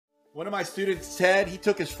One of my students, Ted, he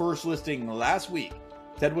took his first listing last week.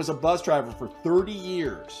 Ted was a bus driver for 30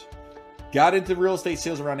 years. Got into real estate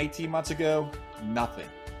sales around 18 months ago, nothing.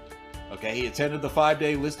 Okay, he attended the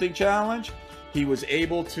 5-day listing challenge. He was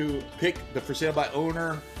able to pick the for sale by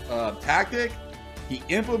owner tactic. He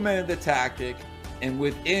implemented the tactic, and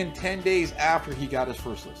within 10 days after, he got his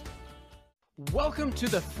first listing. Welcome to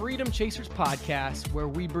the Freedom Chasers podcast, where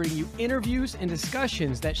we bring you interviews and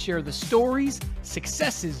discussions that share the stories,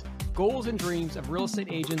 successes, goals, and dreams of real estate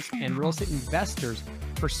agents and real estate investors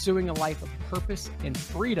pursuing a life of purpose and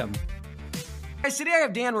freedom. Guys, today I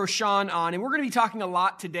have Dan Rochon on, and we're going to be talking a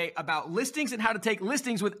lot today about listings and how to take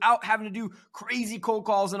listings without having to do crazy cold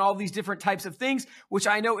calls and all these different types of things, which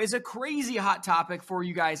I know is a crazy hot topic for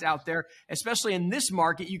you guys out there, especially in this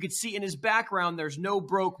market. You could see in his background, there's no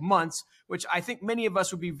broke months, which I think many of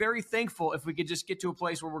us would be very thankful if we could just get to a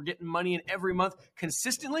place where we're getting money in every month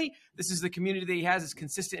consistently. This is the community that he has, is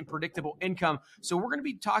consistent and predictable income. So we're going to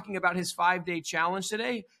be talking about his 5-day challenge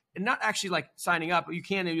today. And not actually like signing up, but you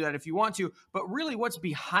can do that if you want to, but really what's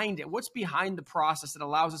behind it? What's behind the process that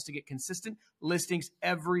allows us to get consistent listings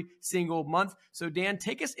every single month? So Dan,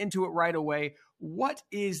 take us into it right away. What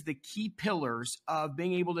is the key pillars of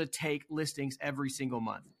being able to take listings every single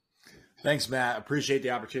month? Thanks, Matt. Appreciate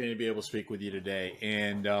the opportunity to be able to speak with you today.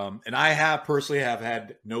 And I have personally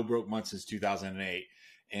had no broke months since 2008.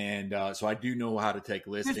 And so I do know how to take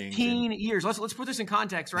listings. 15 years. Let's put this in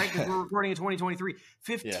context, right? Because we're recording in 2023.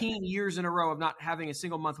 15 years in a row of not having a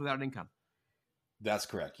single month without income. That's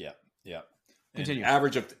correct. Yeah. Continue.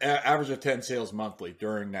 Average of 10 sales monthly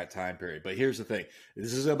during that time period. But here's the thing.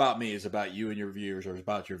 This isn't about me. It's about you and your viewers, or it's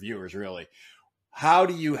about your viewers, really. How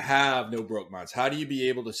do you have no broke months? How do you be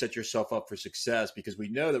able to set yourself up for success? Because we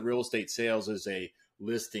know that real estate sales is a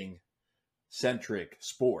listing-centric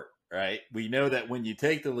sport. Right. We know that when you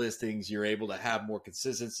take the listings, you're able to have more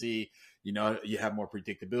consistency, you have more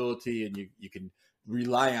predictability, and you can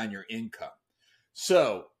rely on your income.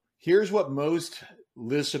 So here's what most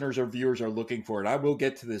listeners or viewers are looking for. And I will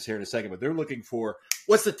get to this here in a second, but they're looking for,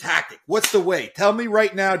 what's the tactic? What's the way? Tell me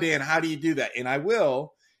right now, Dan, how do you do that? And I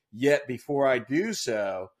will. Yet before I do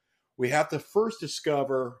so, we have to first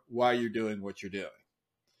discover why you're doing what you're doing.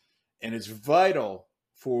 And it's vital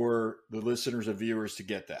for the listeners and viewers to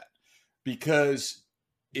get that. Because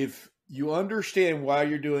if you understand why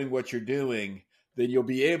you're doing what you're doing, then you'll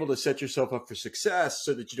be able to set yourself up for success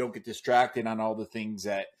so that you don't get distracted on all the things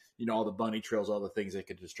that, all the bunny trails, all the things that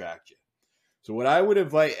could distract you. So what I would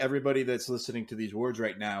invite everybody that's listening to these words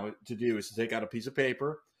right now to do is to take out a piece of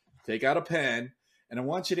paper, take out a pen, and I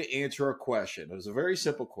want you to answer a question. It was a very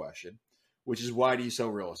simple question, which is, why do you sell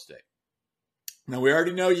real estate? Now, we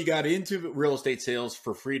already know you got into real estate sales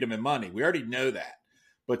for freedom and money. We already know that.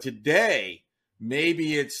 But today,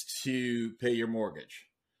 maybe it's to pay your mortgage.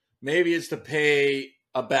 Maybe it's to pay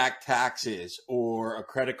a back taxes or a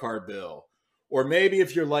credit card bill. Or maybe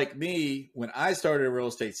if you're like me, when I started real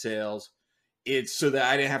estate sales, it's so that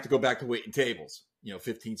I didn't have to go back to waiting tables,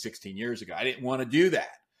 15, 16 years ago. I didn't want to do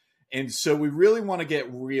that. And so we really want to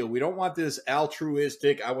get real. We don't want this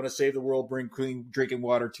altruistic, I want to save the world, bring clean drinking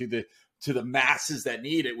water to the masses that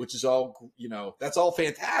need it, which is all, that's all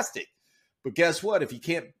fantastic. But guess what? If you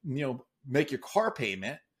can't, make your car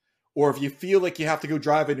payment, or if you feel like you have to go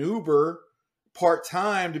drive an Uber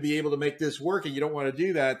part-time to be able to make this work and you don't want to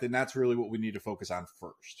do that, then that's really what we need to focus on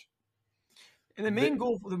first. And the main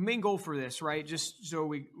goal for this, right? Just so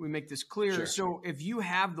we make this clear. Sure. So if you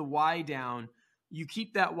have the why down, you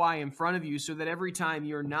keep that why in front of you so that every time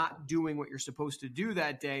you're not doing what you're supposed to do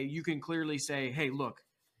that day, you can clearly say, hey, look,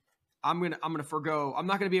 I'm going to forgo. I'm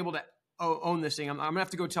not going to be able to own this thing. I'm going to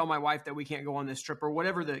have to go tell my wife that we can't go on this trip, or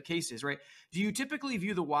whatever the case is, right? Do you typically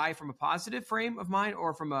view the why from a positive frame of mind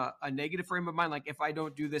or from a negative frame of mind? Like, if I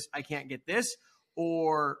don't do this, I can't get this,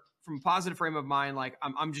 or from a positive frame of mind, like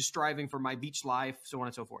I'm just striving for my beach life, so on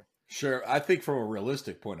and so forth? Sure. I think from a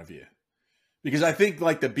realistic point of view, because I think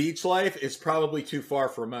like the beach life is probably too far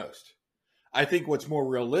for most. I think what's more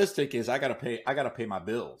realistic is I got to pay my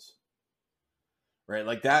bills. Right,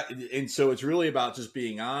 like that. And so it's really about just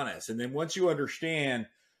being honest. And then once you understand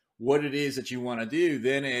what it is that you want to do,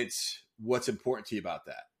 then it's what's important to you about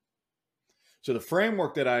that. So the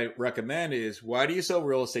framework that I recommend is, why do you sell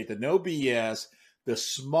real estate? The no BS, the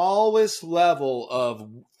smallest level of,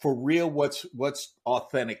 for real, what's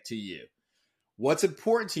authentic to you. What's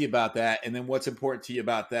important to you about that? And then what's important to you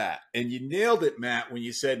about that? And you nailed it, Matt, when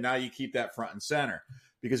you said, now you keep that front and center.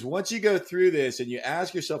 Because once you go through this and you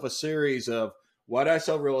ask yourself a series of, why do I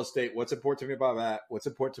sell real estate? What's important to me about that? What's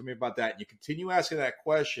important to me about that? And you continue asking that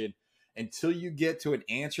question until you get to an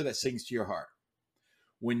answer that sings to your heart.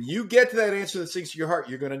 When you get to that answer that sings to your heart,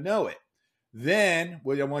 you're going to know it. Then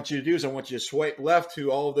what I want you to do is I want you to swipe left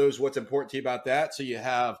to all of those what's important to you about that. So you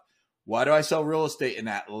have, why do I sell real estate? And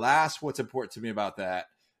that last, what's important to me about that.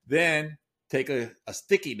 Then take a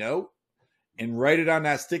sticky note and write it on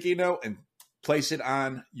that sticky note and place it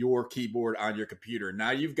on your keyboard on your computer.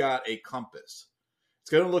 Now you've got a compass.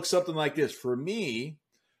 It's going to look something like this. For me,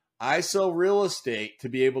 I sell real estate to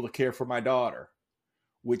be able to care for my daughter,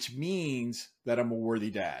 which means that I'm a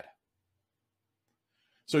worthy dad.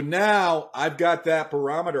 So now I've got that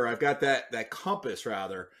barometer. I've got that compass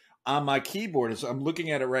rather on my keyboard. So I'm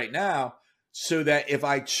looking at it right now so that if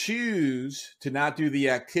I choose to not do the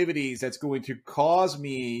activities that's going to cause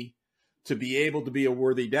me to be able to be a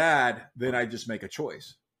worthy dad, then I just make a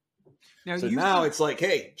choice. Now it's like,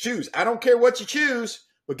 hey, choose. I don't care what you choose,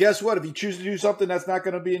 but guess what? If you choose to do something that's not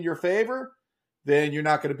going to be in your favor, then you're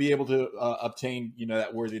not going to be able to obtain,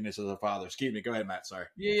 that worthiness as a father. Excuse me. Go ahead, Matt. Sorry.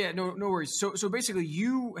 Yeah. No worries. So basically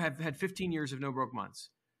you have had 15 years of no broke months.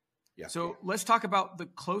 Yeah. So let's talk about the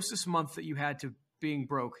closest month that you had to being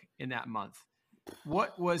broke in that month.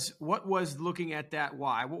 What was looking at that?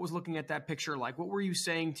 Why? What was looking at that picture like? What were you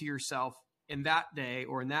saying to yourself in that day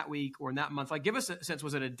or in that week or in that month? Like, give us a sense.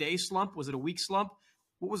 Was it a day slump? Was it a week slump?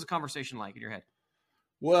 What was the conversation like in your head?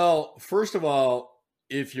 Well, first of all,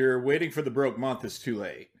 if you're waiting for the broke month, it's too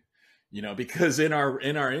late, because in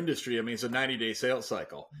our industry, I mean, it's a 90-day sales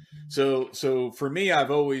cycle. So for me,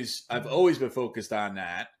 I've always been focused on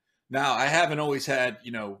that. Now, I haven't always had,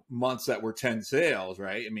 months that were 10 sales,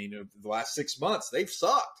 right? I mean, the last 6 months, they've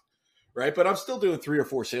sucked, right? But I'm still doing 3 or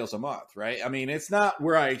 4 sales a month, right? I mean, it's not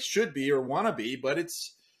where I should be or want to be, but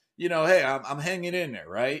it's, hey, I'm hanging in there,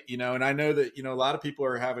 right? And I know that, a lot of people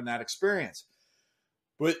are having that experience.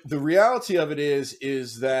 But the reality of it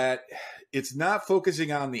is that it's not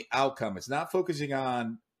focusing on the outcome. It's not focusing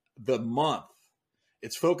on the month.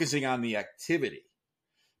 It's focusing on the activity.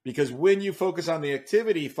 Because when you focus on the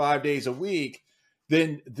activity 5 days a week,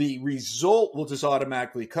 then the result will just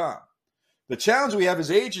automatically come. The challenge we have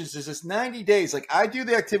as agents is it's 90 days. Like I do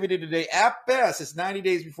the activity today, at best, it's 90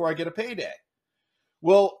 days before I get a payday.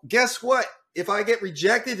 Well, guess what? If I get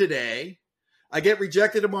rejected today, I get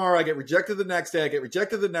rejected tomorrow, I get rejected the next day, I get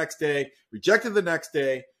rejected the next day, rejected the next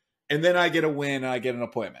day, and then I get a win and I get an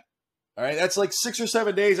appointment. All right, that's like 6 or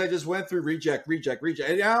 7 days I just went through reject.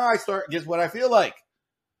 And now I start, guess what I feel like?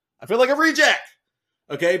 I feel like a reject.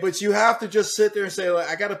 Okay, but you have to just sit there and say,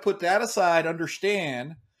 I got to put that aside,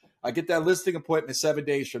 understand. I get that listing appointment 7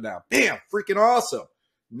 days from now. Bam, freaking awesome.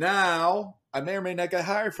 Now, I may or may not get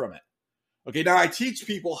hired from it. Okay, now I teach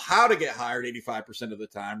people how to get hired 85% of the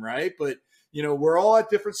time, right? But, we're all at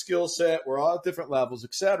different skill set. We're all at different levels,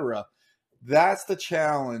 etc. That's the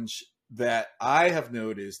challenge that I have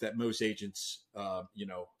noticed that most agents,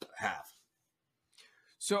 have.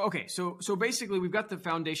 So basically we've got the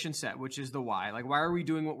foundation set, which is the why. Like, why are we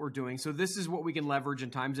doing what we're doing? So this is what we can leverage in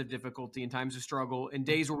times of difficulty, in times of struggle, in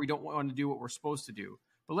days where we don't want to do what we're supposed to do.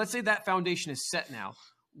 But let's say that foundation is set now.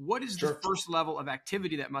 What is the first level of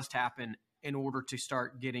activity that must happen in order to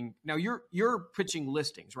start getting? Now you're pitching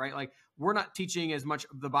listings, right? Like we're not teaching as much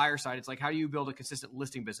of the buyer side. It's like, how do you build a consistent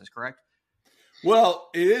listing business, correct? Well,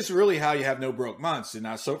 it is really how you have no broke months. And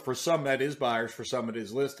now, so for some that is buyers, for some it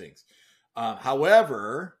is listings.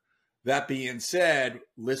 However, that being said,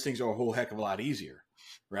 listings are a whole heck of a lot easier,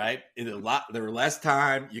 right? They're less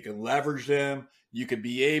time. You can leverage them. You can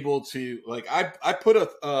be able to, like, I put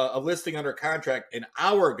a listing under contract an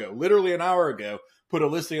hour ago, literally an hour ago, put a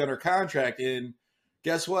listing under contract in,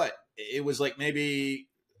 guess what? It was like maybe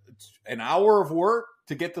an hour of work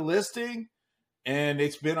to get the listing. And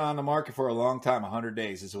it's been on the market for a long time, 100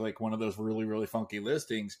 days. It's like one of those really, really funky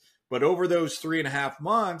listings. But over those 3.5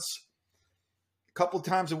 months, a couple of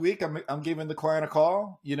times a week, I'm giving the client a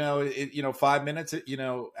call, 5 minutes,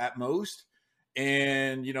 at most.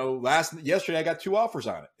 And, yesterday I got 2 offers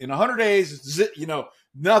on it. In 100 days,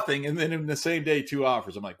 nothing. And then in the same day, 2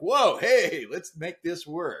 offers. I'm like, whoa, hey, let's make this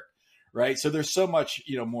work. Right. So there's so much,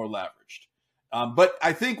 more leveraged. But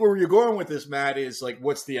I think where you're going with this, Matt, is like,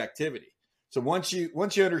 what's the activity? So once you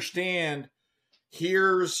understand,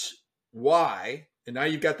 here's why, and now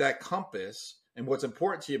you've got that compass and what's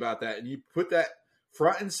important to you about that, and you put that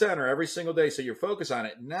front and center every single day, so you're focused on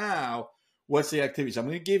it. Now, what's the activities? I'm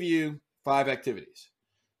going to give you 5 activities.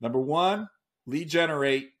 Number 1, lead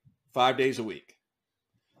generate 5 days a week.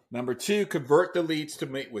 Number 2, convert the leads to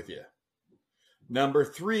meet with you. Number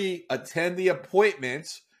 3, attend the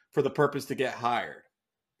appointments for the purpose to get hired.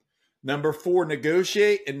 Number 4,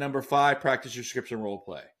 negotiate. And number 5, practice your description role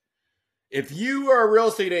play. If you are a real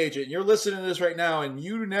estate agent, and you're listening to this right now, and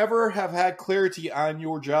you never have had clarity on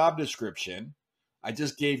your job description, I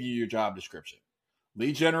just gave you your job description.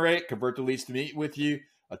 Lead generate, convert the leads to meet with you,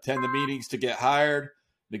 attend the meetings to get hired,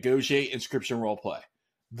 negotiate, inscription, role play.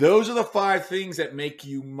 Those are the 5 things that make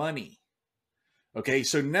you money. Okay,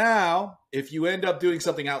 so now if you end up doing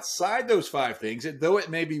something outside those 5 things, though it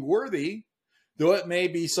may be worthy, though it may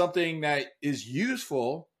be something that is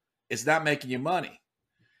useful, it's not making you money.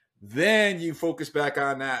 Then you focus back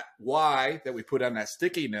on that why that we put on that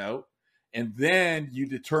sticky note, and then you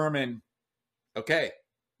determine, okay,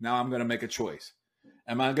 now I'm going to make a choice.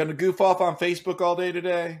 Am I going to goof off on Facebook all day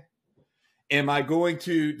today? Am I going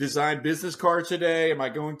to design business cards today? Am I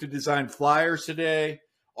going to design flyers today?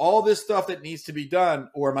 All this stuff that needs to be done,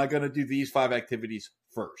 or am I going to do these 5 activities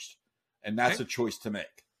first? And that's a choice to make.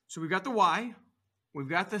 So we've got the why. We've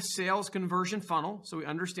got the sales conversion funnel. So we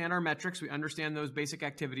understand our metrics. We understand those basic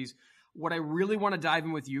activities. What I really want to dive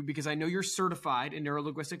in with you, because I know you're certified in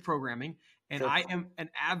neuro-linguistic programming, and Sure. I am an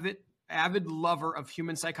avid lover of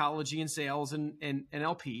human psychology and sales and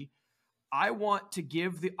NLP. I want to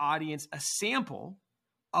give the audience a sample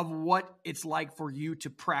of what it's like for you to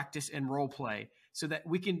practice and role play so that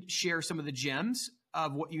we can share some of the gems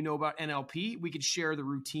of what you know about NLP. We could share the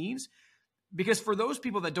routines, because for those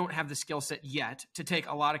people that don't have the skill set yet to take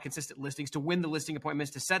a lot of consistent listings, to win the listing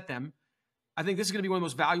appointments, to set them, I think this is going to be one of the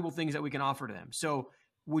most valuable things that we can offer to them. So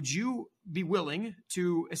would you be willing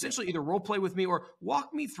to essentially either role play with me or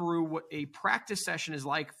walk me through what a practice session is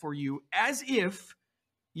like for you, as if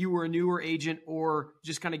you were a newer agent or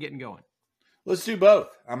just kind of getting going? Let's do both.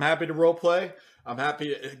 I'm happy to role play. I'm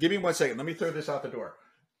happy to, give me 1 second. Let me throw this out the door.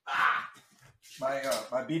 My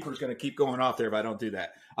beeper is going to keep going off there if I don't do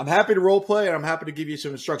that. I'm happy to role play, and I'm happy to give you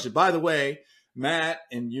some instructions. By the way, Matt,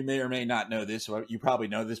 and you may or may not know this, or you probably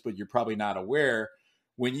know this, but you're probably not aware.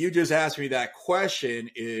 When you just asked me that question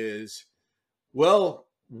is, well,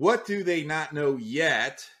 what do they not know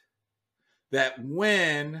yet that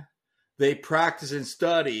when they practice and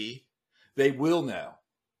study, they will know?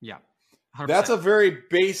 Yeah. 100%. That's a very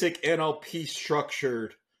basic NLP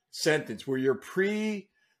structured sentence where you're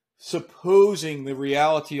presupposing the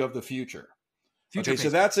reality of the future. Okay, so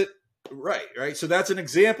that's it. Right. So that's an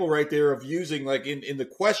example right there of using, like in the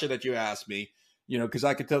question that you asked me, because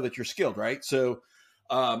I could tell that you're skilled, right? So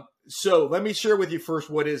let me share with you first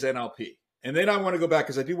what is NLP. And then I want to go back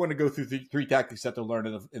because I do want to go through the 3 tactics that they'll learn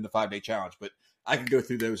in the 5-day challenge, but I can go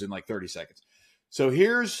through those in like 30 seconds. So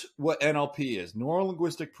here's what NLP is: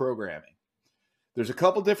 neuro-linguistic programming. There's a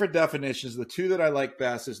couple different definitions. The 2 that I like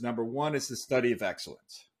best is, number 1 is the study of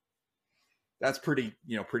excellence. That's pretty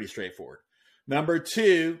straightforward. Number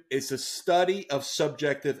 2 is the study of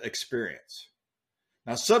subjective experience.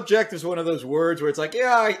 Now, subjective is one of those words where it's like,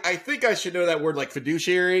 yeah, I think I should know that word, like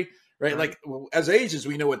fiduciary, right? Like, well, as agents,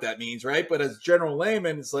 we know what that means, right? But as general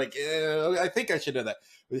layman, it's like, I think I should know that.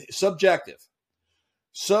 Subjective.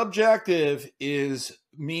 Subjective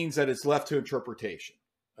means that it's left to interpretation.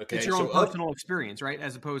 Okay, it's your own personal experience, right?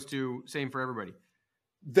 As opposed to same for everybody.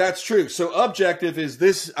 That's true. So objective is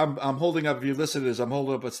this. I'm holding up, if you listen to this, I'm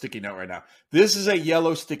holding up a sticky note right now. This is a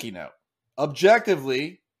yellow sticky note.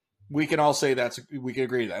 Objectively, we can all say we can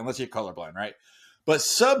agree to that, unless you're colorblind, right? But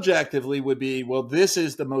subjectively would be, well, this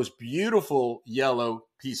is the most beautiful yellow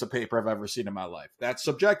piece of paper I've ever seen in my life. That's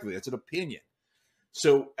subjectively. That's an opinion.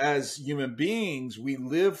 So as human beings, we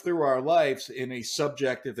live through our lives in a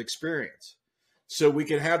subjective experience. So we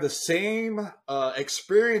can have the same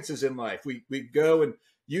experiences in life. We go and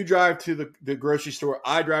you drive to the grocery store.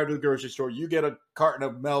 I drive to the grocery store. You get a carton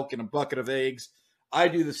of milk and a bucket of eggs. I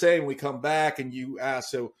do the same. We come back and you ask,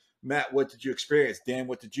 so Matt, what did you experience? Dan,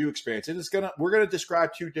 what did you experience? And we're going to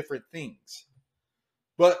describe 2 different things.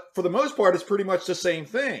 But for the most part, it's pretty much the same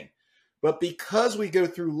thing. But because we go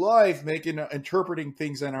through life interpreting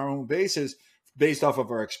things on our own basis, based off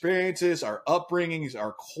of our experiences, our upbringings,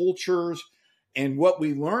 our cultures, and what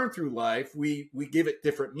we learn through life, we give it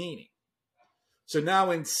different meaning. So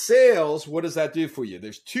now in sales, what does that do for you?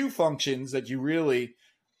 There's 2 functions that you really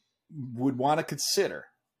would want to consider.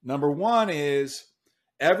 Number 1 is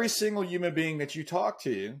every single human being that you talk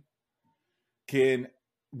to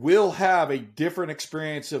will have a different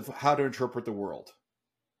experience of how to interpret the world.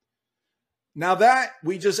 Now that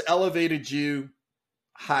we just elevated you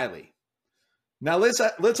highly. Now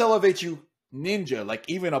let's elevate you ninja, like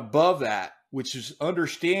even above that, which is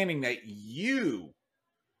understanding that you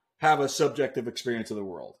have a subjective experience of the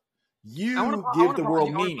world. You give the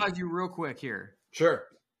world meaning. I want to pause you real quick here. Sure.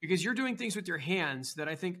 Because you're doing things with your hands that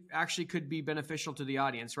I think actually could be beneficial to the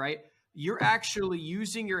audience, right? You're actually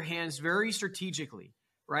using your hands very strategically,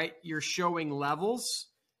 right? You're showing levels.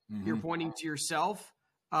 Mm-hmm. You're pointing to yourself.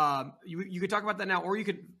 You could talk about that now, or we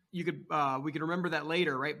could remember that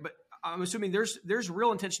later, right? But I'm assuming there's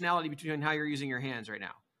real intentionality between how you're using your hands right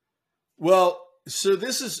now. Well, so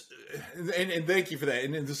this is, and thank you for that.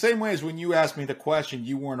 And in the same way as when you asked me the question,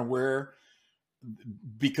 you weren't aware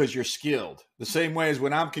because you're skilled. The same way as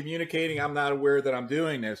when I'm communicating, I'm not aware that I'm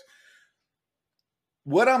doing this.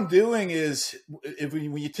 What I'm doing is,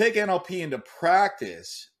 when you take NLP into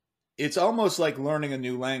practice, it's almost like learning a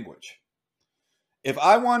new language. If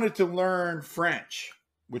I wanted to learn French,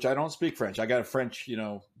 which I don't speak French, I got a French,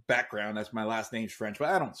 background. That's my last name's French, but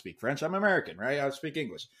I don't speak French. I'm American, right? I speak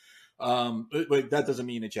English. But that doesn't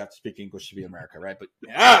mean that you have to speak English to be America, right? But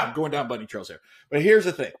I'm going down bunny trails here. But here's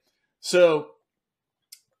the thing. So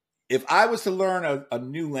if I was to learn a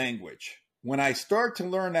new language, when I start to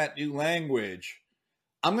learn that new language,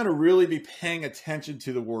 I'm going to really be paying attention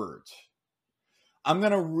to the words. I'm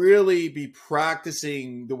going to really be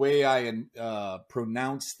practicing the way I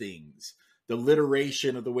pronounce things, the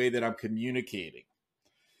alliteration of the way that I'm communicating.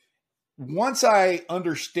 Once I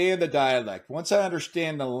understand the dialect, once I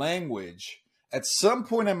understand the language, at some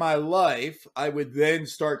point in my life, I would then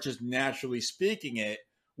start just naturally speaking it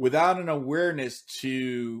without an awareness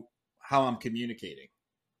to how I'm communicating.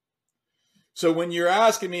 So when you're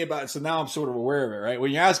asking me about, so now I'm sort of aware of it, right?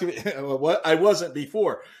 When you're asking me what I wasn't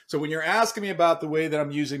before. So when you're asking me about the way that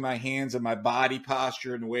I'm using my hands and my body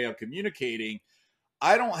posture and the way I'm communicating,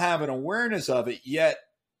 I don't have an awareness of it yet.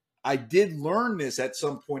 I did learn this at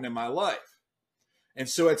some point in my life. And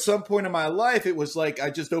so at some point in my life, it was like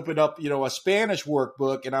I just opened up, a Spanish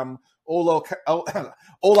workbook and I'm hola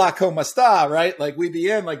como está, right? Like we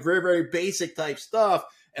begin like very, very basic type stuff.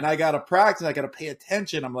 And I got to practice, I got to pay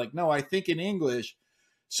attention. I'm like, no, I think in English.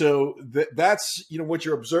 So that's, what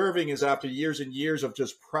you're observing is after years and years of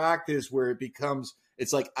just practice where it becomes,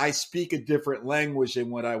 it's like I speak a different language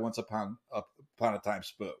than what I once upon a time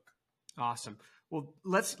spoke. Awesome. Well,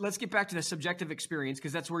 let's get back to the subjective experience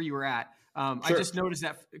because that's where you were at. Sure. I just noticed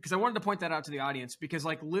that because I wanted to point that out to the audience because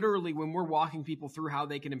like literally when we're walking people through how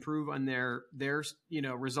they can improve on their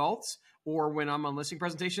results or when I'm on listening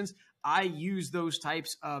presentations, I use those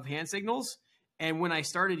types of hand signals. And when I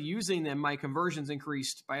started using them, my conversions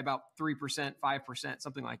increased by about 3%, 5%,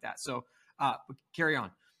 something like that. So carry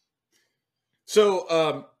on.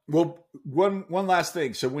 So, one last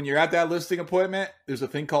thing. So when you're at that listing appointment, there's a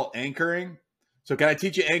thing called anchoring. So can I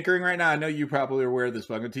teach you anchoring right now? I know you probably are aware of this,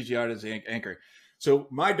 but I'm going to teach you how to do anchoring. So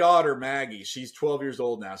my daughter, Maggie, she's 12 years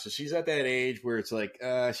old now. So she's at that age where it's like,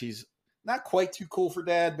 she's not quite too cool for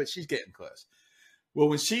dad, but she's getting close. Well,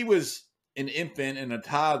 when she was an infant and a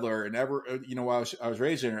toddler and while I was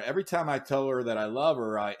raising her, every time I tell her that I love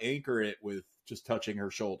her, I anchor it with just touching her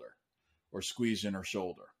shoulder or squeezing her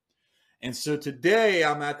shoulder. And so today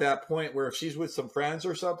I'm at that point where if she's with some friends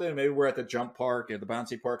or something, maybe we're at the jump park or the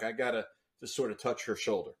bouncy park, I got to just sort of touch her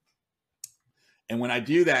shoulder. And when I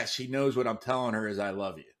do that, she knows what I'm telling her is I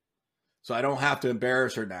love you. So I don't have to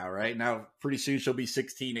embarrass her now, right? Now, pretty soon she'll be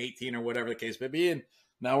 16, 18 or whatever the case may be. And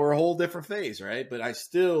now we're a whole different phase, right? But I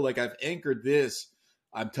still, I've anchored this.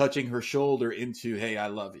 I'm touching her shoulder into, hey, I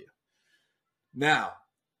love you. Now,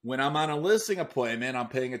 when I'm on a listing appointment, I'm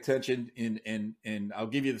paying attention and I'll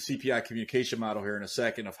give you the CPI communication model here in a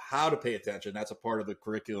second of how to pay attention. That's a part of the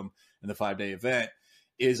curriculum in the 5-day event.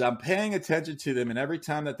 Is I'm paying attention to them, and every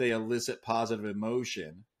time that they elicit positive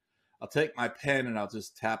emotion, I'll take my pen and I'll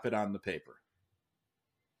just tap it on the paper.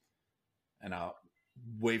 And I'll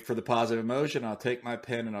wait for the positive emotion. I'll take my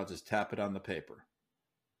pen and I'll just tap it on the paper.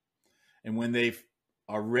 And when they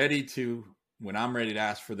are ready to, when I'm ready to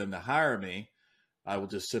ask for them to hire me, I will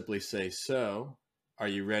just simply say, so are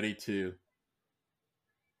you ready to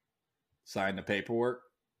sign the paperwork?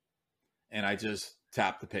 And I just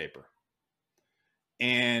tap the paper.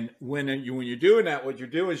 And when you're doing that, what you're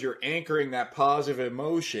doing is you're anchoring that positive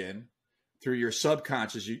emotion through your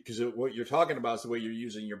subconscious, because what you're talking about is the way you're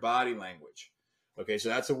using your body language. Okay, so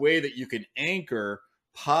that's a way that you can anchor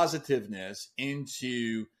positiveness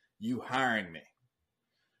into you hiring me.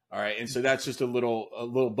 All right, and so that's just a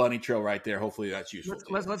little bunny trail right there. Hopefully that's useful.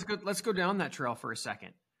 Let's go down that trail for a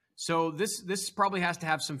second. So this probably has to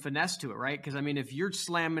have some finesse to it, right? Because I mean, if you're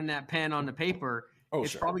slamming that pen on the paper,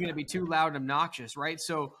 it's probably going to be too loud and obnoxious, right?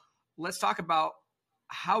 So let's talk about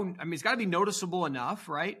it's got to be noticeable enough,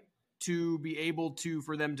 right? To be able to,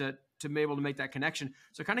 for them to be able to make that connection.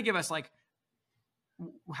 So kind of give us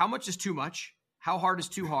how much is too much? How hard is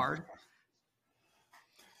too hard?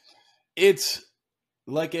 It's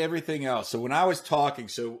like everything else. So when I was talking,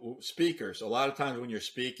 so speakers, a lot of times when you're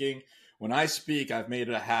speaking, when I speak, I've made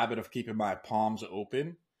it a habit of keeping my palms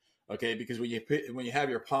open. Okay. Because when you have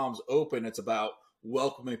your palms open, it's about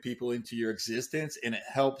welcoming people into your existence, and it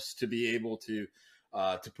helps to be able to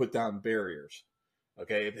put down barriers.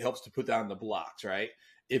 Okay. It helps to put down the blocks, right?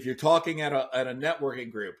 If you're talking at a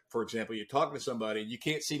networking group, for example, you're talking to somebody, you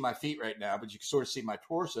can't see my feet right now, but you can sort of see my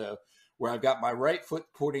torso where I've got my right foot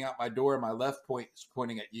pointing out my door and my left point is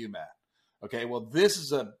pointing at you, Matt. Okay. Well, this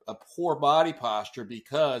is a poor body posture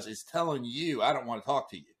because it's telling you, I don't want to talk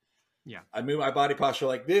to you. Yeah. I move my body posture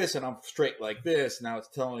like this and I'm straight like this. Now it's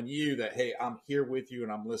telling you that, hey, I'm here with you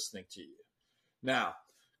and I'm listening to you. Now,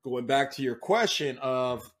 going back to your question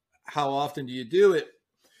of how often do you do it?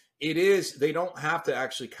 They don't have to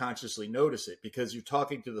actually consciously notice it because you're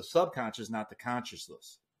talking to the subconscious, not the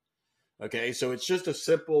consciousness. Okay. So it's just a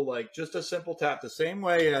simple tap, the same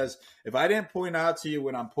way as if I didn't point out to you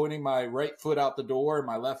when I'm pointing my right foot out the door and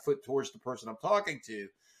my left foot towards the person I'm talking to,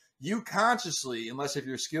 you consciously, unless if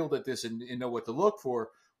you're skilled at this and know what to look for,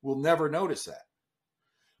 will never notice that.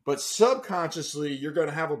 But subconsciously, you're going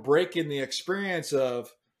to have a break in the experience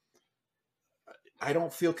of, I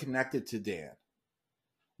don't feel connected to Dan.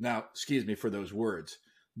 Now, excuse me for those words.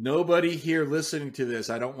 Nobody here listening to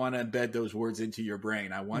this, I don't want to embed those words into your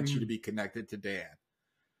brain. I want you to be connected to Dan.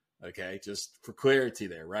 Okay, just for clarity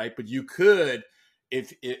there, right? But you could,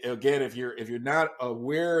 if you're not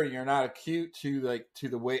aware and you're not acute to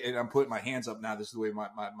the way, and I'm putting my hands up now, this is the way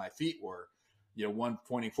my feet were, one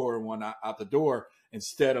pointing forward and one out the door,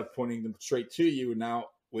 instead of pointing them straight to you. Now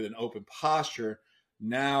with an open posture,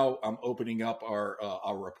 now I'm opening up our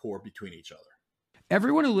rapport between each other.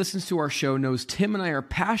 Everyone who listens to our show knows Tim and I are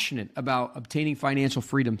passionate about obtaining financial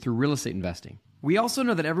freedom through real estate investing. We also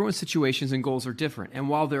know that everyone's situations and goals are different, and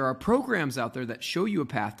while there are programs out there that show you a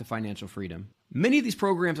path to financial freedom, many of these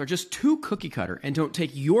programs are just too cookie cutter and don't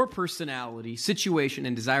take your personality, situation,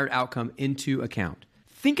 and desired outcome into account.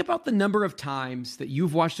 Think about the number of times that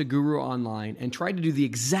you've watched a guru online and tried to do the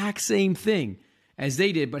exact same thing as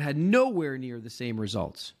they did, but had nowhere near the same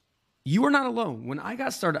results. You are not alone. When I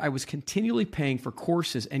got started, I was continually paying for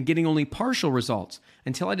courses and getting only partial results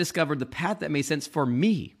until I discovered the path that made sense for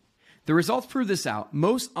me. The results prove this out.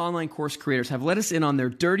 Most online course creators have let us in on their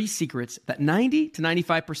dirty secrets that 90 to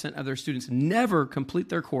 95% of their students never complete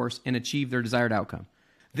their course and achieve their desired outcome.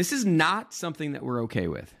 This is not something that we're okay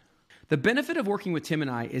with. The benefit of working with Tim and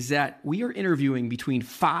I is that we are interviewing between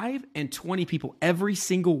 5 and 20 people every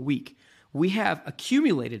single week. We have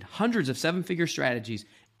accumulated hundreds of seven-figure strategies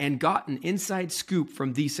and gotten inside scoop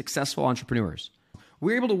from these successful entrepreneurs.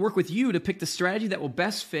 We're able to work with you to pick the strategy that will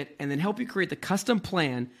best fit and then help you create the custom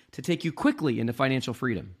plan to take you quickly into financial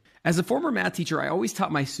freedom. As a former math teacher, I always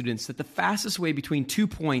taught my students that the fastest way between 2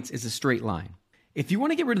 points is a straight line. If you want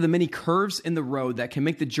to get rid of the many curves in the road that can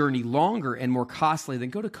make the journey longer and more costly, then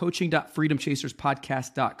go to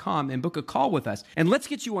coaching.freedomchaserspodcast.com and book a call with us, and let's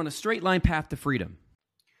get you on a straight line path to freedom.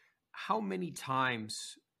 How many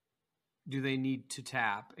times do they need to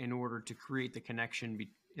tap in order to create the connection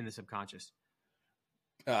in the subconscious?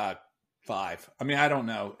 5. I mean, I don't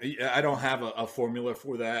know. I don't have a formula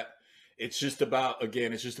for that. It's just about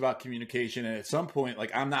communication. And at some point,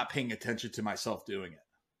 I'm not paying attention to myself doing it.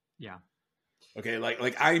 Yeah. Okay.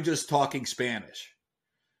 Like I'm just talking Spanish.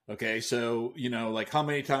 Okay. So, how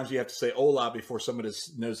many times do you have to say hola before somebody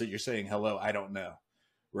knows that you're saying hello? I don't know.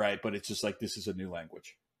 Right. But it's just this is a new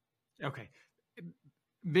language. Okay.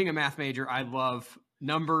 Being a math major, I love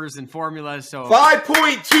numbers and formulas. So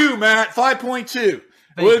 5.2, Matt, 5.2.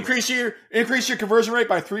 We'll increase your conversion rate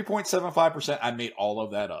by 3.75%. I made all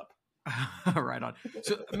of that up. Right on.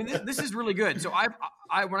 So, I mean, this is really good. So I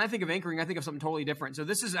when I think of anchoring, I think of something totally different. So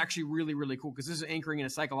this is actually really, really cool because this is anchoring in a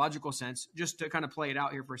psychological sense, just to kind of play it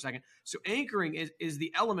out here for a second. So anchoring is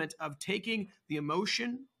the element of taking the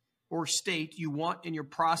emotion or state you want in your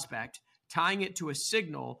prospect, tying it to a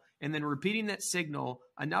signal, and then repeating that signal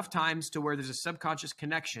enough times to where there's a subconscious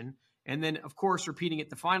connection. And then, of course, repeating it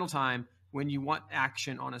the final time when you want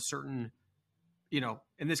action on a certain,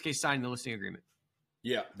 in this case, signing the listing agreement.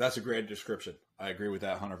 Yeah, that's a great description. I agree with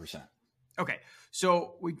that 100%. Okay.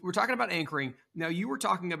 So we're talking about anchoring. Now, you were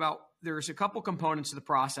talking about there's a couple components to the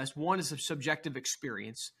process. One is a subjective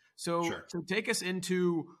experience. So, sure. So take us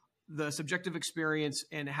into the subjective experience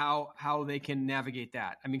and how they can navigate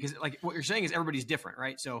that. I mean, because what you're saying is everybody's different,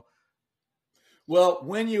 right? So, well,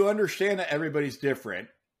 when you understand that everybody's different,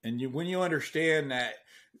 and when you understand that,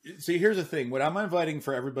 see, here's the thing. What I'm inviting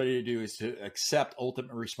for everybody to do is to accept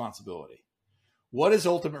ultimate responsibility. What is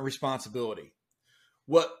ultimate responsibility?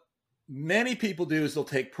 What many people do is they'll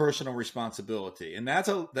take personal responsibility, and that's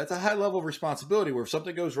a high level of responsibility where if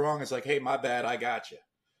something goes wrong, it's like, hey, my bad, I got you.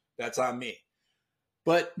 That's on me.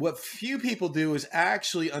 But what few people do is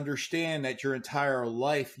actually understand that your entire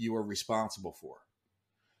life you are responsible for.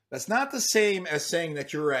 That's not the same as saying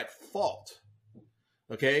that you're at fault.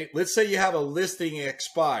 Okay, let's say you have a listing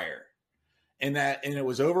expire and it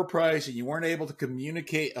was overpriced and you weren't able to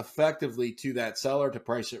communicate effectively to that seller to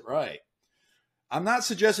price it right. I'm not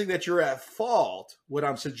suggesting that you're at fault. What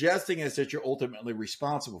I'm suggesting is that you're ultimately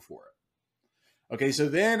responsible for it. Okay, so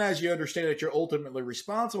then as you understand that you're ultimately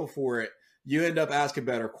responsible for it, you end up asking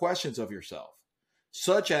better questions of yourself,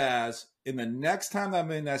 such as, in the next time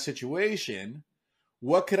I'm in that situation,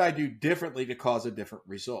 what could I do differently to cause a different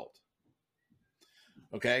result?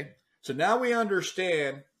 Okay, so now we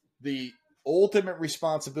understand the ultimate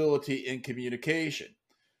responsibility in communication.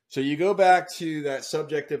 So you go back to that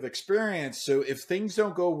subjective experience. So if things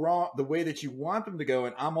don't go wrong the way that you want them to go,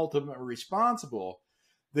 and I'm ultimately responsible,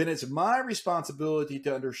 then it's my responsibility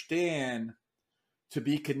to understand, to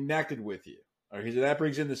be connected with you. Okay, so that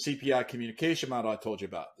brings in the CPI communication model I told you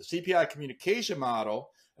about. The CPI communication model,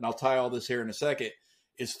 and I'll tie all this here in a second,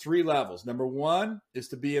 is 3 levels. Number 1 is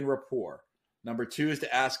to be in rapport. Number 2 is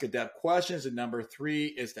to ask adept questions. And number 3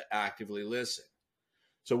 is to actively listen.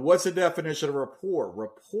 So what's the definition of rapport?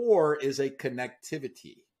 Rapport is a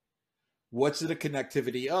connectivity. What's it a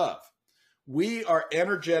connectivity of? We are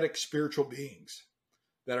energetic spiritual beings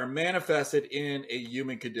that are manifested in a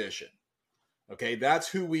human condition. Okay, that's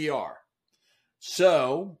who we are.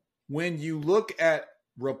 So when you look at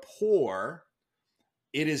rapport,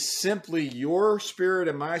 it is simply your spirit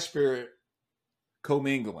and my spirit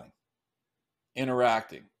commingling,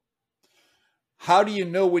 interacting. How do you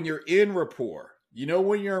know when you're in rapport? You know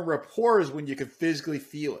when you're in rapport is when you can physically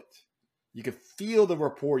feel it. You can feel the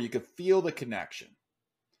rapport. You can feel the connection.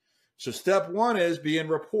 So step 1 is be in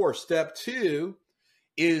rapport. Step 2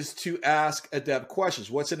 is to ask adept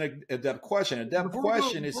questions. What's an adept question?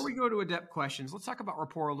 Before we go to adept questions, let's talk about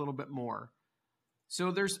rapport a little bit more.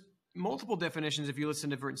 So there's multiple definitions if you listen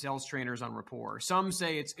to different sales trainers on rapport. Some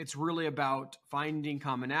say it's really about finding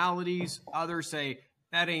commonalities. Others say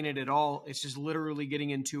that ain't it at all. It's just literally getting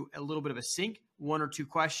into a little bit of a sync, 1 or 2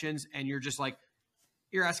 questions, and you're just like,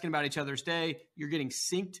 you're asking about each other's day. You're getting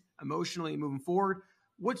synced emotionally moving forward.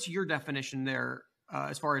 What's your definition there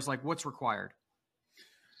as far as like what's required?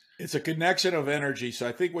 It's a connection of energy. So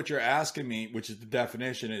I think what you're asking me, which is the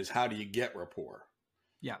definition, is how do you get rapport?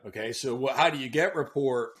 Yeah. Okay. So how do you get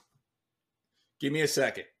rapport? Give me a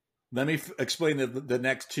second. Let me explain the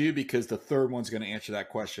next 2, because the third one's going to answer that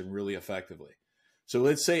question really effectively. So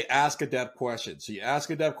let's say ask adept questions. So you ask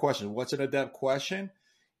adept question. What's an adept question?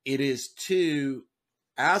 It is to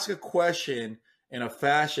ask a question in a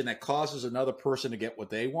fashion that causes another person to get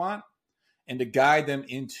what they want and to guide them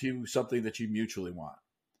into something that you mutually want,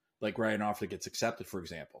 like writing an offer that gets accepted, for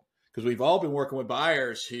example. Because we've all been working with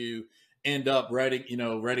buyers who end up writing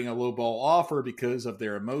a low ball offer because of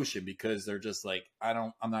their emotion, because they're just like,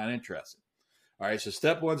 I'm not interested. All right. So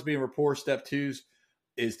step 1 is being rapport. Step 2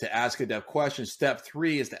 is to ask adept questions. Step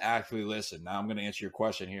 3 is to actively listen. Now I'm going to answer your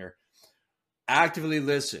question here. Actively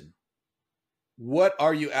listen. What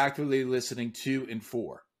are you actively listening to and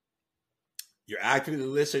for? You're actively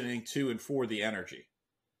listening to and for the energy,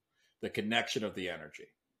 the connection of the energy.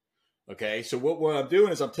 Okay, so what I'm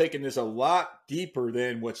doing is I'm taking this a lot deeper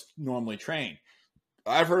than what's normally trained.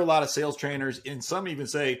 I've heard a lot of sales trainers, and some even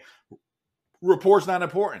say rapport's not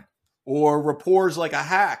important, or rapport's like a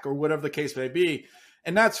hack, or whatever the case may be.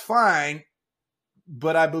 And that's fine,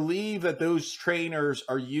 but I believe that those trainers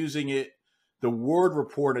are using the word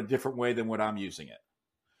rapport in a different way than what I'm using it.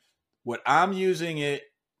 What I'm using it,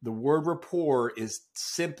 the word rapport, is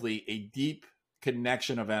simply a deep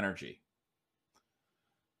connection of energy.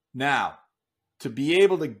 Now, to be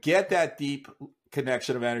able to get that deep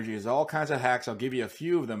connection of energy is all kinds of hacks. I'll give you a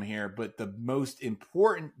few of them here, but the most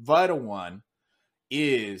important, vital one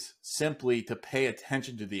is simply to pay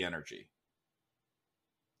attention to the energy.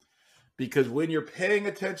 Because when you're paying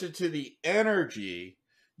attention to the energy,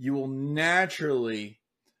 you will naturally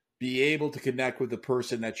be able to connect with the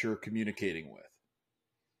person that you're communicating with.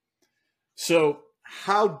 So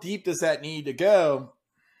how deep does that need to go?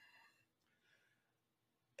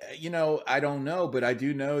 I don't know, but I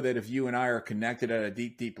do know that if you and I are connected at a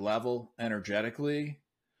deep, deep level energetically,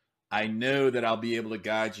 I know that I'll be able to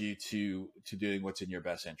guide you to doing what's in your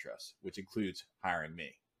best interest, which includes hiring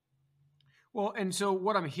me. Well, and so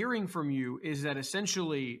what I'm hearing from you is that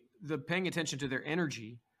essentially the paying attention to their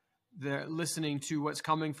energy, the listening to what's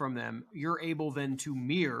coming from them, you're able then to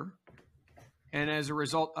mirror. And as a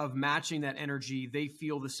result of matching that energy, they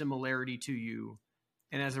feel the similarity to you.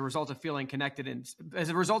 And as a result of feeling connected, and as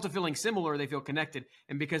a result of feeling similar, they feel connected.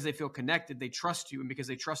 And because they feel connected, they trust you. And because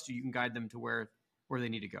they trust you, you can guide them to where they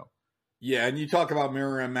need to go. Yeah, and you talk about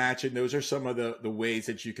mirror and matching. Those are some of the ways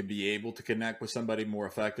that you can be able to connect with somebody more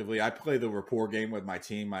effectively. I play the rapport game with my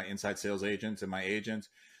team, my inside sales agents and my agents.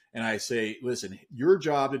 and I say, listen, your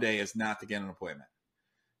job today is not to get an appointment.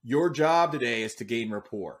 Your job today is to gain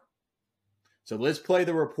rapport. So let's play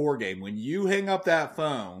the rapport game. When you hang up that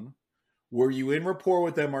phone, were you in rapport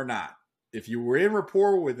with them or not? If you were in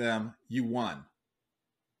rapport with them, you won.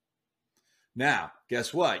 Now,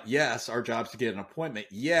 guess what? Yes, our job is to get an appointment.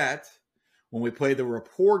 Yet, when we play the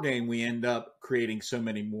rapport game, we end up creating so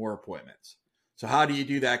many more appointments. So how do you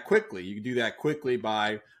do that quickly? You do that quickly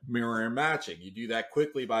by mirror and matching. You do that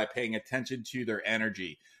quickly by paying attention to their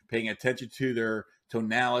energy, paying attention to their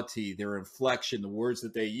tonality, their inflection, the words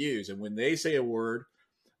that they use. And when they say a word,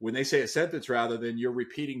 when they say a sentence rather, then you're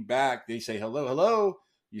repeating back. They say, hello, hello.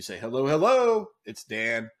 You say, hello, hello. It's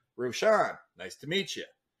Dan Rochon. Nice to meet you.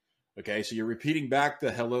 Okay, so you're repeating back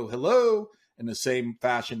the hello, hello in the same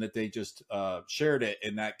fashion that they just shared it,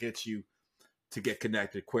 and that gets you to get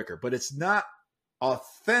connected quicker. But it's not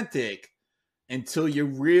authentic until you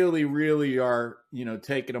really, really are,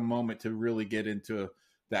 taking a moment to really get into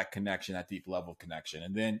that connection, that deep level connection.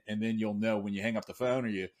 And then you'll know when you hang up the phone or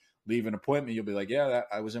you leave an appointment, you'll be like, yeah,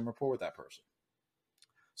 I was in rapport with that person.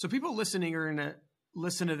 So people listening are going to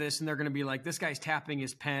listen to this and they're going to be like, this guy's tapping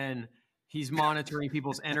his pen. He's monitoring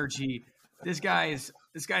people's energy. This guy's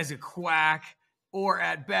a quack, or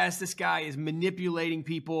at best, this guy is manipulating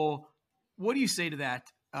people. What do you say to that?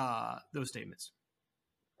 Those statements?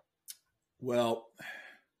 Well,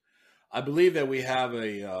 I believe that we have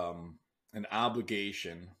an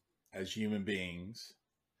obligation as human beings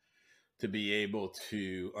to be able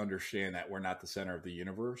to understand that we're not the center of the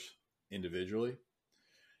universe individually.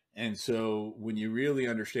 And so when you really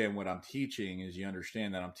understand what I'm teaching is you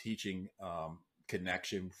understand that I'm teaching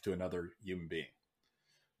connection to another human being,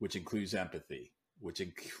 which includes empathy, which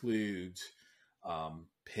includes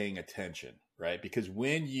paying attention, right? Because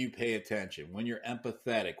when you pay attention, when you're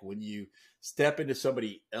empathetic, when you step into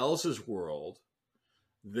somebody else's world,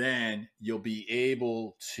 then you'll be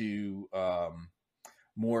able to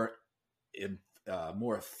more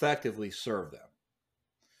effectively serve them.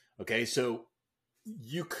 Okay, so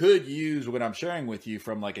you could use what I'm sharing with you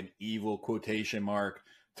from like an evil quotation mark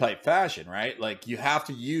type fashion, right? Like you have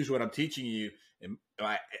to use what I'm teaching you. And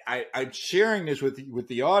I'm sharing this with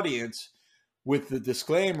the audience with the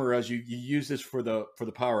disclaimer as you use this for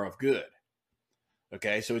the power of good.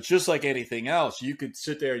 Okay, so it's just like anything else. You could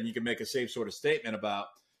sit there and you can make the same sort of statement about,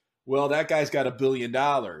 well, that guy's got $1 billion.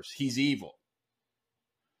 He's evil.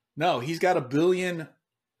 No, he's got 1 billion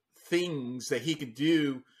things that he could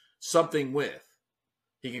do something with.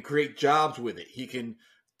 He can create jobs with it. He can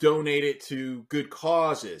donate it to good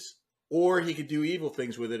causes, or he could do evil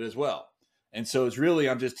things with it as well. And so it's really,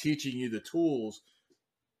 I'm just teaching you the tools.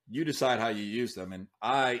 You decide how you use them. And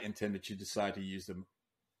I intend that you decide to use them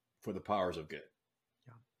for the powers of good.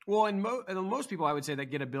 Yeah. Well, and most people, I would say,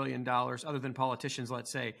 that get $1 billion, other than politicians,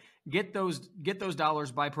 let's say, get those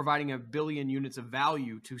dollars by providing 1 billion units of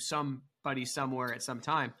value to somebody somewhere at some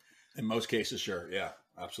time. In most cases, sure. Yeah,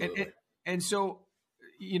 absolutely. And so,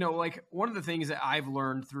 like one of the things that I've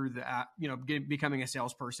learned through becoming a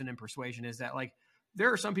salesperson and persuasion is that like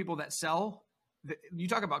there are some people that sell. You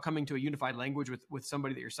talk about coming to a unified language with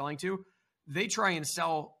somebody that you're selling to. They try and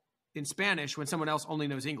sell in Spanish when someone else only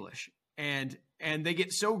knows English, and they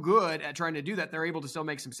get so good at trying to do that they're able to still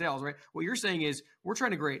make some sales. Right? What you're saying is we're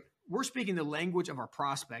speaking the language of our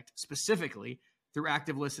prospect specifically through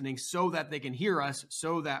active listening, so that they can hear us,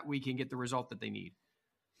 so that we can get the result that they need.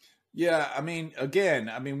 Yeah, when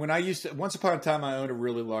once upon a time, I owned a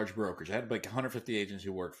really large brokerage. I had like 150 agents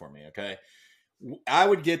who worked for me, okay? I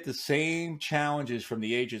would get the same challenges from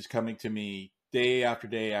the agents coming to me day after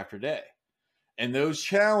day after day. And those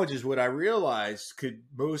challenges, what I realized, could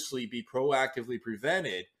mostly be proactively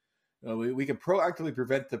prevented. We can proactively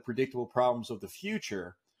prevent the predictable problems of the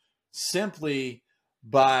future simply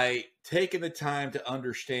by taking the time to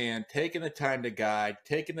understand, taking the time to guide,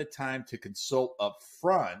 taking the time to consult up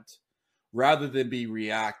front rather than be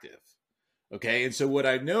reactive. Okay. And so what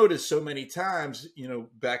I noticed so many times,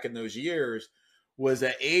 back in those years, was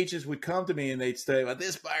that agents would come to me and they'd say, well,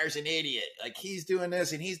 this buyer's an idiot. Like he's doing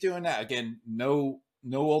this and he's doing that. Again, no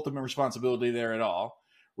ultimate responsibility there at all.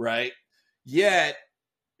 Right. Yet,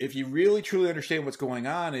 if you really truly understand what's going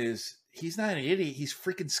on, is he's not an idiot. He's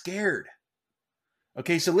freaking scared.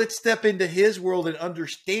 Okay, so let's step into his world and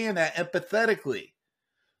understand that empathetically.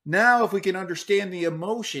 Now, if we can understand the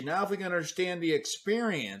emotion, now if we can understand the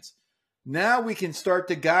experience, now we can start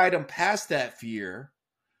to guide them past that fear.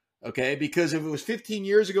 Okay, because if it was 15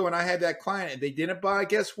 years ago and I had that client and they didn't buy,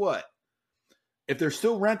 guess what? If they're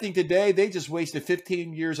still renting today, they just wasted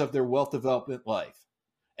 15 years of their wealth development life.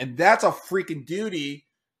 And that's a freaking duty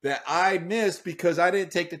that I missed because I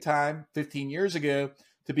didn't take the time 15 years ago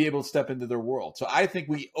to be able to step into their world. So I think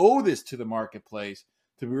we owe this to the marketplace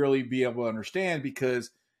to really be able to understand,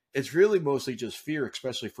 because it's really mostly just fear,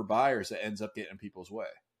 especially for buyers, that ends up getting in people's way.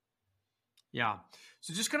 Yeah.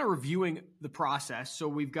 So just kind of reviewing the process.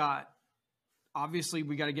 So obviously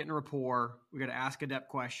we got to get in rapport. We got to ask adept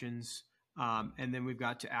questions. And then we've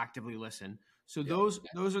got to actively listen. So those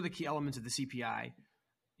are the key elements of the CPI.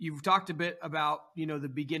 You've talked a bit about,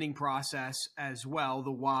 the beginning process as well,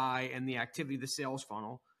 the why and the activity, the sales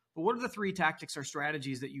funnel. But what are the 3 tactics or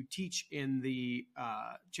strategies that you teach in the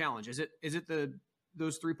challenge? Is it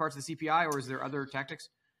those 3 parts of the CPI, or is there other tactics?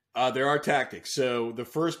 There are tactics. So the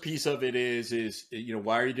first piece of it is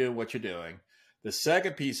why are you doing what you're doing? The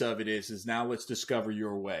second piece of it is now let's discover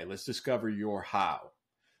your way. Let's discover your how.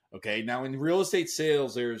 Okay. Now in real estate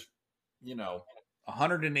sales, there's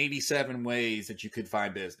 187 ways that you could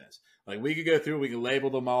find business. Like we could go through, we can label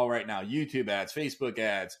them all right now: YouTube ads, Facebook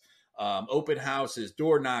ads, open houses,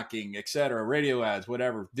 door knocking, etc., radio ads,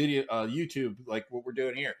 whatever, video, YouTube, like what we're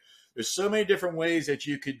doing here. There's so many different ways that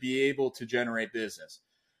you could be able to generate business.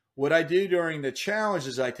 What I do during the challenge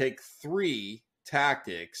is I take 3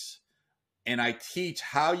 tactics and I teach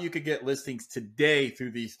how you could get listings today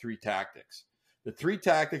through these 3 tactics. The 3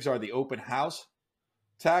 tactics are the open house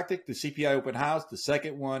tactic, the CPI open house. The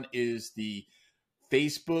second one is the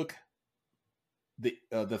Facebook, the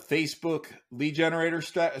Facebook lead generator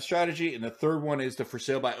strategy. And the third one is the for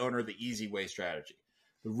sale by owner, the easy way strategy.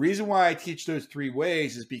 The reason why I teach those 3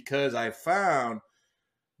 ways is because I found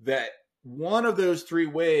that one of those 3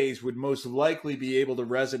 ways would most likely be able to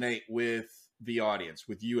resonate with the audience,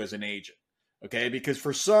 with you as an agent. Okay. Because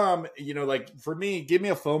for some, like for me, give me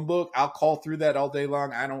a phone book. I'll call through that all day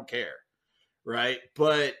long. I don't care. Right.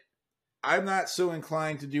 But I'm not so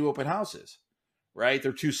inclined to do open houses. Right.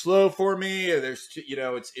 They're too slow for me. There's,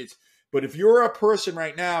 but if you're a person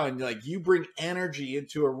right now and like you bring energy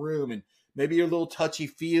into a room and maybe you're a little touchy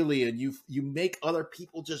feely and you make other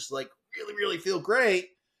people just like really, really feel great,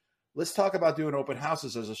 let's talk about doing open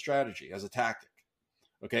houses as a strategy, as a tactic.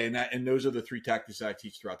 Okay. And those are the 3 tactics that I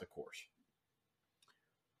teach throughout the course.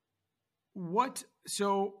 What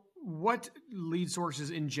lead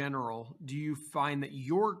sources in general do you find that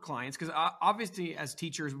your clients, because obviously as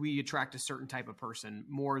teachers, we attract a certain type of person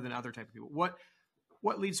more than other type of people.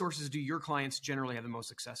 What lead sources do your clients generally have the most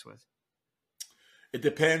success with? It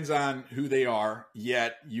depends on who they are,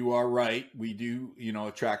 yet you are right. We do,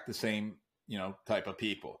 attract the same, type of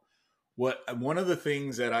people. One of the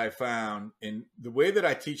things that I found in the way that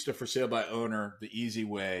I teach the for sale by owner, the easy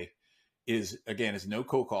way, is no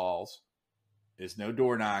cold calls. Is no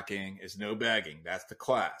door knocking, is no begging. That's the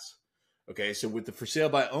class. Okay, so with the for sale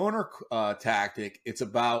by owner tactic, it's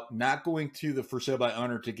about not going to the for sale by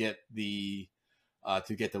owner to get the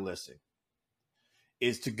listing.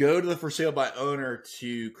 Is to go to the for sale by owner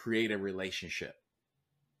to create a relationship.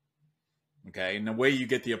 Okay, and the way you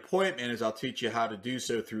get the appointment is I'll teach you how to do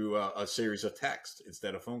so through a series of texts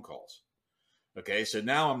instead of phone calls. Okay, so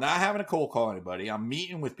now I'm not having to cold call anybody. I'm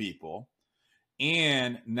meeting with people.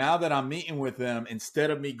 And now that I'm meeting with them, instead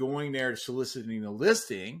of me going there soliciting the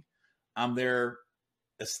listing, I'm there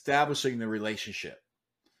establishing the relationship,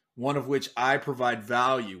 one of which I provide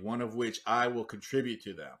value, one of which I will contribute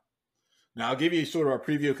to them. Now, I'll give you sort of a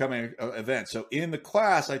preview of coming event. So in the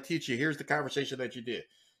class, I teach you, here's the conversation that you do.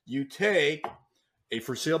 You take a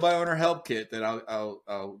for sale by owner help kit that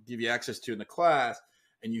I'll give you access to in the class,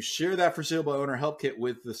 and you share that for sale by owner help kit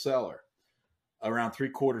with the seller around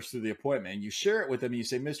 3/4 through the appointment. And you share it with them and you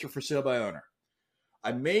say, Mr. For Sale by Owner,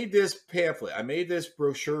 I made this pamphlet, I made this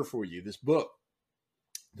brochure for you, this book,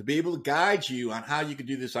 to be able to guide you on how you can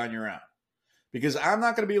do this on your own. Because I'm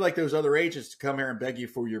not going to be like those other agents to come here and beg you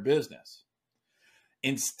for your business.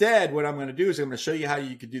 Instead, what I'm going to do is I'm going to show you how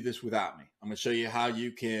you can do this without me. I'm going to show you how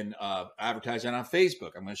you can advertise it on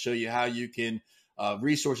Facebook. I'm going to show you how you can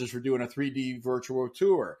resources for doing a 3D virtual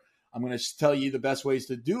tour. I'm going to tell you the best ways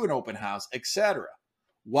to do an open house, etc.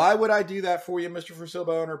 Why would I do that for you, Mr. For Sale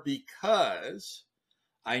by Owner? Because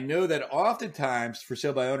I know that oftentimes for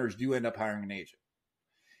sale by owners do end up hiring an agent.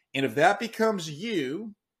 And if that becomes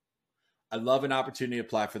you, I love an opportunity to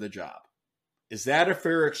apply for the job. Is that a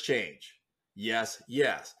fair exchange? Yes,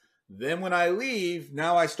 yes. Then when I leave,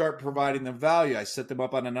 now I start providing them value. I set them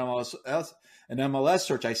up on an MLS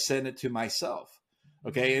search. I send it to myself.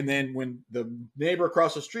 Okay. And then when the neighbor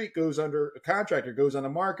across the street goes under a contractor, goes on the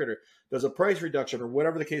market or does a price reduction or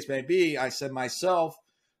whatever the case may be, I send myself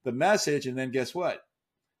the message. And then guess what?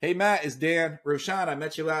 Hey, Matt, it's Dan Rochon. I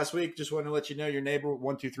met you last week. Just wanted to let you know your neighbor,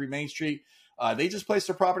 123 Main Street. They just placed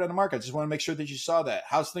their property on the market. I just want to make sure that you saw that.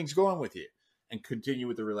 How's things going with you? And continue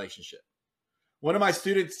with the relationship. One of my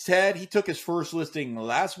students, Ted, he took his first listing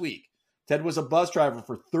last week. Ted was a bus driver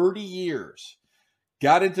for 30 years.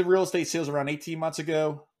 Got into real estate sales around 18 months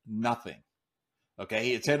ago. Nothing. Okay.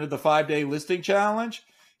 He attended the 5-day listing challenge.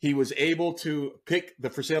 He was able to pick the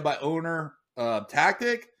for sale by owner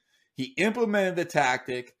tactic. He implemented the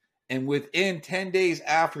tactic, and within 10 days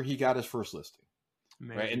after, he got his first listing.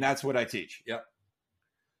 Right. And that's what I teach. Yep.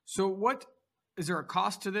 So is there a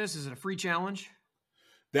cost to this? Is it a free challenge?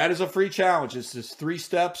 That is a free challenge. It's just 3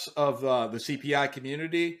 steps of the CPI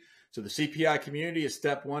community. So the CPI community is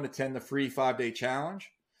step 1, attend the free 5-day challenge.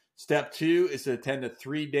 Step 2 is to attend a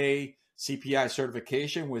 3-day CPI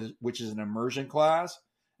certification, which is an immersion class.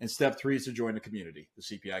 And step 3 is to join the community, the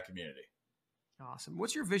CPI community. Awesome.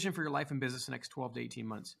 What's your vision for your life and business the next 12 to 18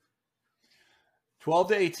 months? 12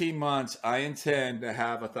 to 18 months, I intend to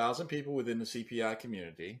have 1,000 people within the CPI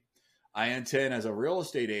community. I intend as a real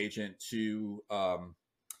estate agent to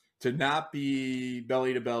not be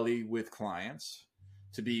belly to belly with clients,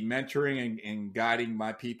 to be mentoring and guiding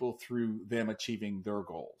my people through them achieving their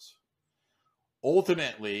goals.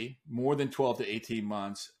 Ultimately, more than 12 to 18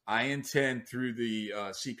 months, I intend through the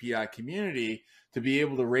CPI community to be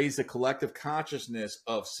able to raise the collective consciousness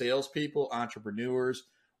of salespeople, entrepreneurs,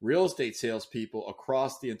 real estate salespeople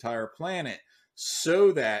across the entire planet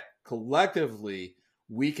so that collectively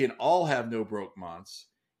we can all have no broke months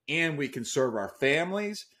and we can serve our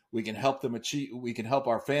families. We can help them achieve, we can help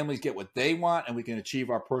our families get what they want, and we can achieve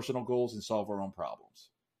our personal goals and solve our own problems.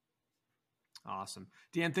 Awesome.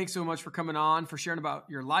 Dan, thanks so much for coming on, for sharing about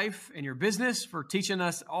your life and your business, for teaching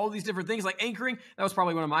us all these different things like anchoring. That was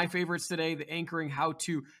probably one of my favorites today, the anchoring, how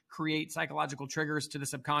to create psychological triggers to the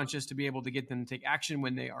subconscious to be able to get them to take action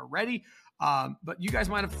when they are ready. But you guys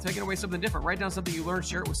might have taken away something different. Write down something you learned,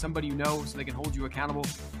 share it with somebody you know so they can hold you accountable.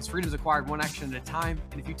 Because freedom is acquired one action at a time.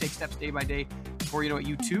 And if you take steps day by day, before you know it,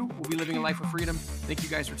 you too will be living a life of freedom. Thank you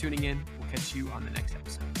guys for tuning in. We'll catch you on the next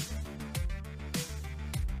episode.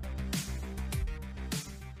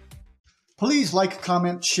 Please like,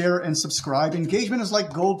 comment, share, and subscribe. Engagement is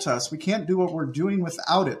like gold to us. We can't do what we're doing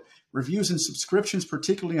without it. Reviews and subscriptions,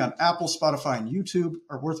 particularly on Apple, Spotify, and YouTube,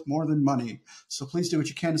 are worth more than money. So please do what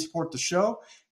you can to support the show.